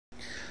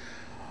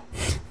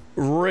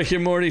Rick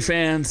and Morty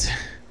fans,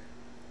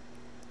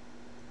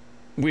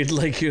 we'd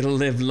like you to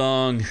live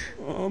long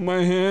Oh,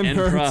 my hand and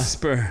hurts.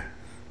 prosper.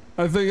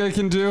 I think I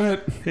can do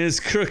it.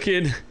 It's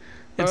crooked.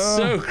 It's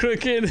so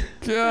crooked.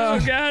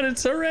 God. Oh God,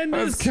 it's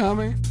horrendous. It's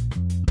coming.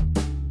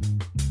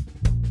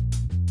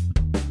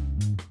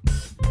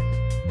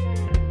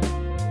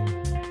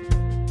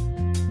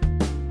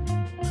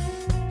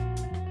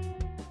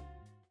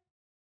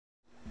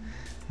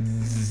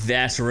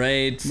 That's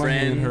right, My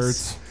friends. hand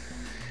hurts.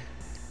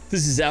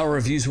 This is Our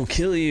Reviews Will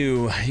Kill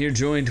You. You're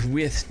joined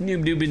with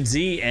Noob Noob and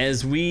Z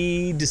as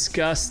we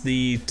discuss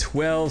the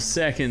 12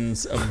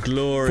 seconds of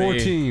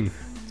glory.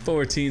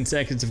 14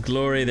 seconds of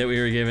glory that we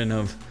were given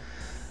of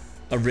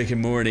a Rick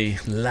and Morty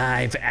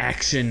live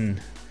action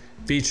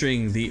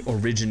featuring the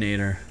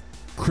originator.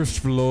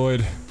 Christopher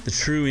Lloyd. The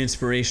true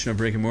inspiration of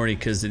Rick and Morty,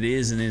 because it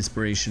is an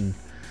inspiration.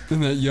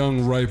 And that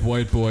young, ripe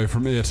white boy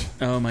from It.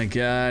 Oh my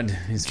God.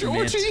 He's from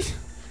It.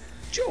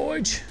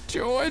 Georgie!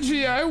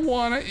 Georgie, I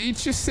wanna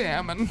eat your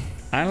salmon.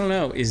 I don't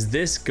know. Is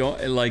this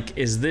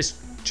is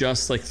this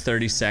just like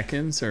 30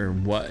 seconds or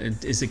what?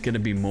 Is it gonna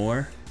be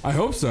more? I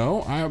hope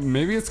so.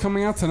 Maybe it's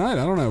coming out tonight.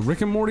 I don't know.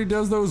 Rick and Morty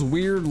does those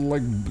weird,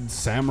 like,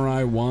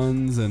 samurai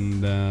ones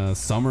and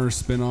summer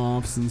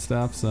spin-offs and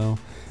stuff, so...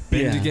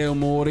 Bendigo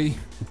Morty.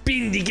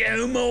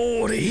 Bendigo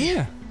Morty!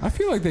 Yeah. I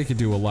feel like they could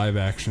do a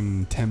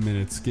live-action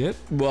 10-minute skit.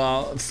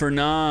 Well, for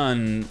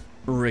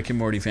non-Rick and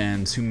Morty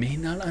fans who may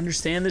not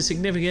understand the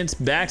significance,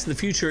 Back to the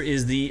Future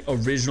is the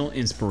original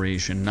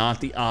inspiration,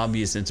 not the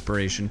obvious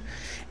inspiration.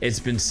 It's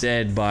been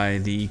said by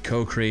the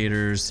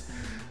co-creators,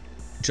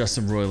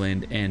 Justin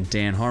Roiland and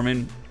Dan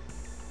Harmon.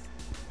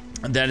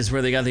 That is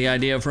where they got the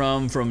idea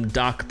from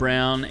Doc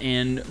Brown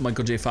and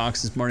Michael J.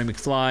 Fox's Marty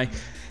McFly,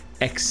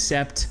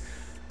 except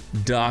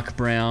Doc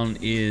Brown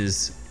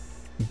is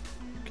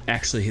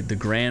actually the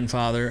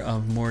grandfather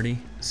of Morty,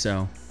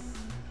 so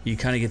you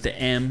kind of get the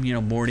M, you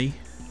know, Morty.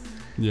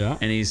 Yeah.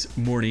 And he's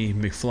Morty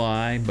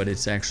McFly, but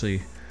it's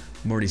actually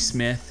Morty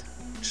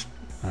Smith. Which,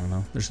 I don't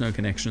know. There's no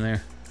connection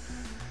there.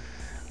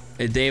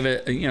 They have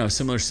a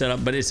similar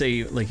setup, but it's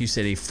a, like you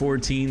said, a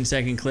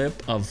 14-second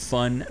clip of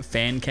fun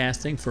fan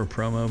casting for a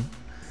promo.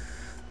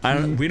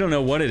 We don't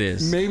know what it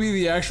is. Maybe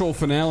the actual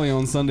finale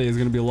on Sunday is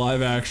going to be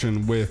live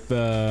action with.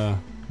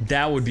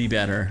 That would be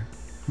better.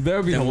 That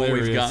would be than hilarious.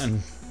 What we've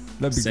gotten.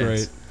 That'd be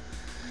great.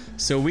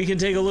 So we can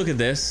take a look at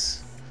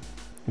this.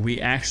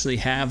 We actually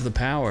have the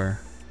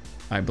power,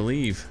 I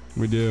believe.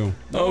 We do.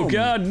 Oh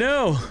God,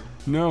 no!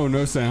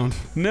 No sound.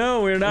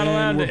 No, we're not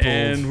allowed to. Pulled.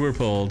 And we're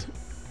pulled.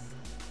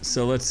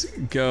 So let's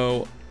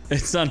go.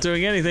 It's not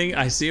doing anything.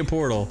 I see a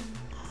portal.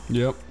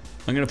 Yep.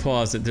 I'm gonna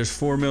pause it. There's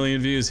 4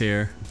 million views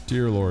here.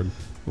 Dear Lord.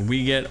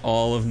 We get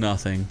all of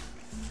nothing.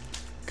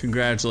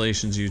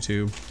 Congratulations,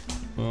 YouTube.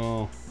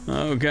 Oh.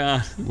 Oh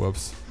God.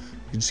 Whoops.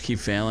 You just keep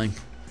failing.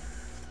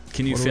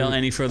 Can you fail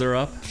any further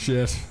up?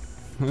 Shit.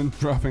 I'm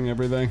dropping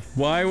everything.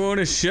 Why won't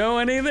it show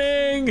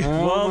anything?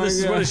 Oh well, this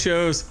is God. what it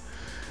shows.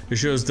 It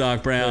shows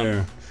Doc Brown.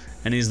 There.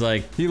 And he's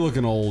like... He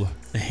looking old.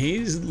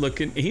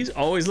 He's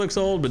always looks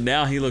old, but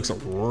now he looks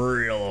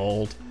real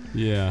old.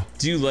 Yeah.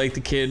 Do you like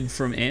the kid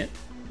from It?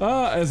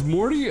 As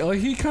Morty, like,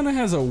 he kind of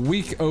has a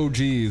weak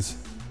OGs.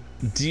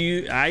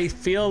 I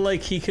feel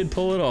like he could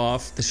pull it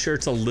off. The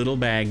shirt's a little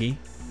baggy.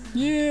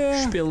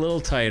 Yeah. Should be a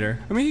little tighter.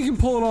 I mean, he can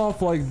pull it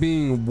off like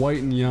being white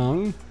and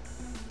young,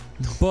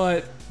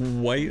 but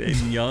white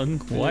and young.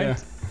 What? Yeah.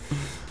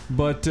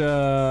 But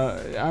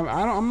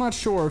I'm not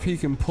sure if he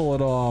can pull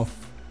it off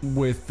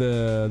with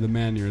the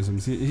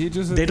mannerisms. He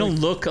just they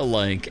don't look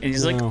alike, and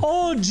he's like,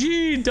 "Oh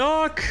gee,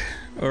 Doc,"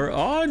 or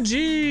 "Oh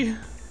gee,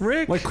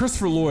 Rick." Like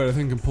Christopher Lloyd, I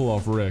think can pull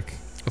off Rick.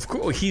 Of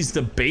course, he's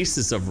the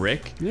basis of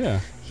Rick. Yeah.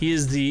 He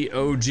is the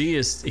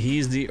OGist.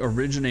 He's the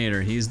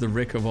originator. He's the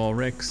Rick of all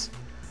Ricks.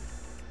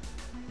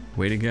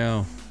 Way to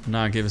go.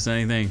 Not give us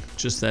anything.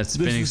 Just that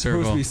spinning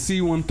circle. This is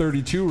supposed to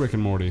be C-132 Rick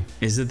and Morty.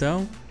 Is it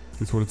though?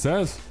 That's what it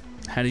says.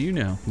 How do you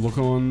know? Look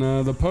on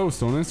the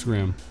post on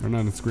Instagram. Or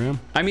not Instagram.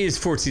 I mean, it's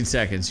 14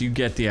 seconds. You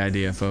get the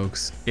idea,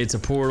 folks. It's a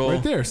portal.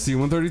 Right there,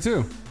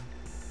 C-132.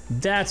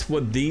 That's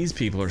what these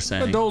people are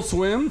saying. Adult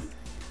Swim.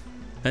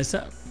 That's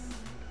not...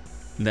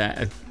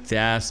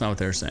 That's not what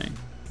they're saying.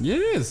 Yeah,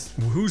 it is.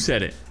 Who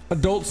said it?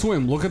 Adult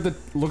Swim. Look at the.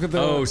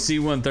 Oh,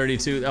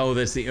 C-132. Oh,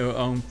 that's the...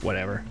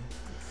 whatever.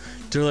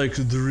 They're like,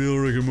 the real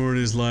Rick and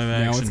Morty is live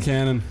action. Now it's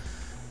canon.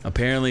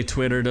 Apparently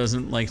Twitter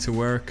doesn't like to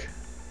work.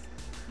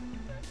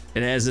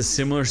 It has a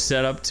similar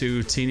setup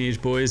to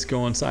teenage boys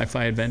go on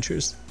sci-fi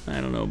adventures. I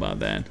don't know about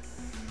that.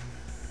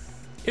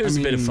 It was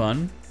a bit of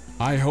fun.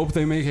 I hope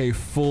they make a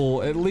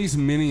full, at least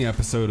mini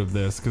episode of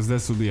this, because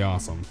this would be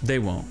awesome. They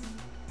won't.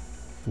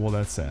 Well,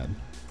 that's sad.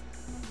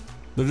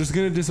 They're just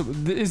gonna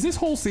Is this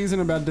whole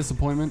season about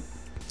disappointment?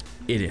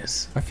 It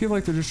is. I feel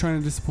like they're just trying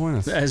to disappoint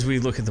us. As we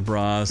look at the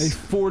bras. A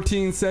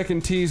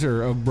 14-second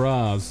teaser of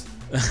bras.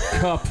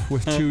 Cup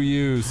with 2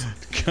 U's.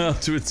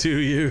 Cupped with 2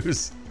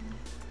 U's.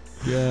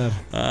 Yeah.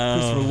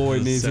 Christopher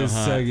Lloyd needs his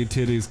saggy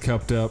titties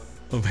cupped up.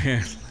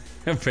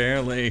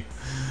 Apparently.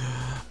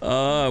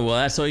 Well,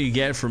 that's all you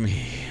get from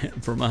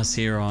us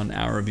here on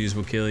Our Reviews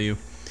Will Kill You.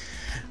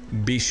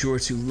 Be sure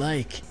to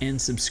like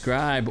and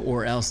subscribe,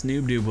 or else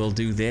Noob Noob will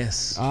do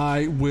this.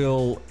 I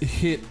will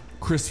hit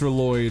Christopher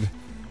Lloyd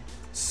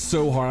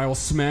so hard. I will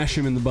smash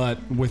him in the butt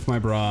with my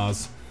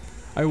bras.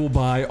 I will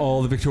buy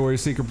all the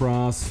Victoria's Secret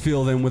bras,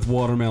 fill them with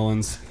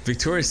watermelons.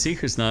 Victoria's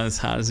Secret's not as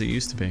hot as it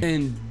used to be.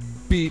 And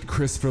beat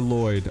Christopher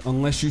Lloyd.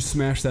 Unless you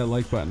smash that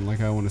like button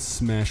like I want to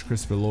smash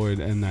Christopher Lloyd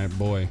and that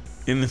boy.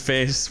 In the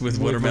face with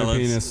watermelons. My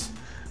penis.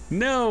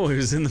 No, it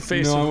was in the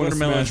face with I want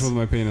watermelons. to smash with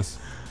my penis.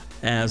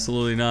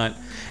 Absolutely not.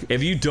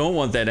 If you don't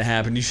want that to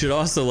happen, you should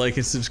also like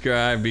and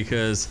subscribe,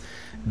 because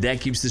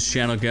that keeps this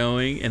channel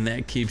going and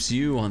that keeps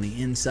you on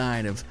the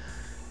inside of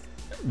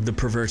the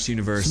perverse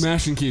universe.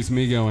 Smashing keeps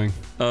me going.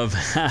 Of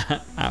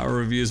Our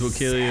Reviews Will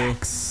Kill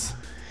Sex.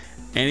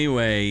 You.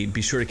 Anyway,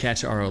 be sure to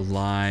catch our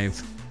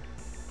live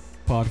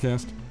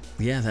podcast.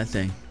 Yeah, that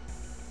thing.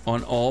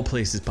 On all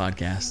places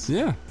podcasts.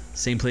 Yeah.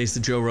 Same place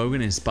that Joe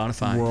Rogan is,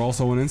 Spotify. We're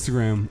also on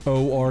Instagram,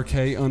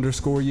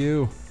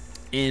 ORK_U.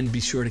 And be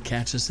sure to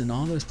catch us in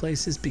all those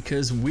places,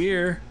 because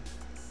we're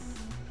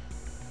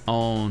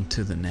on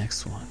to the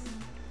next one.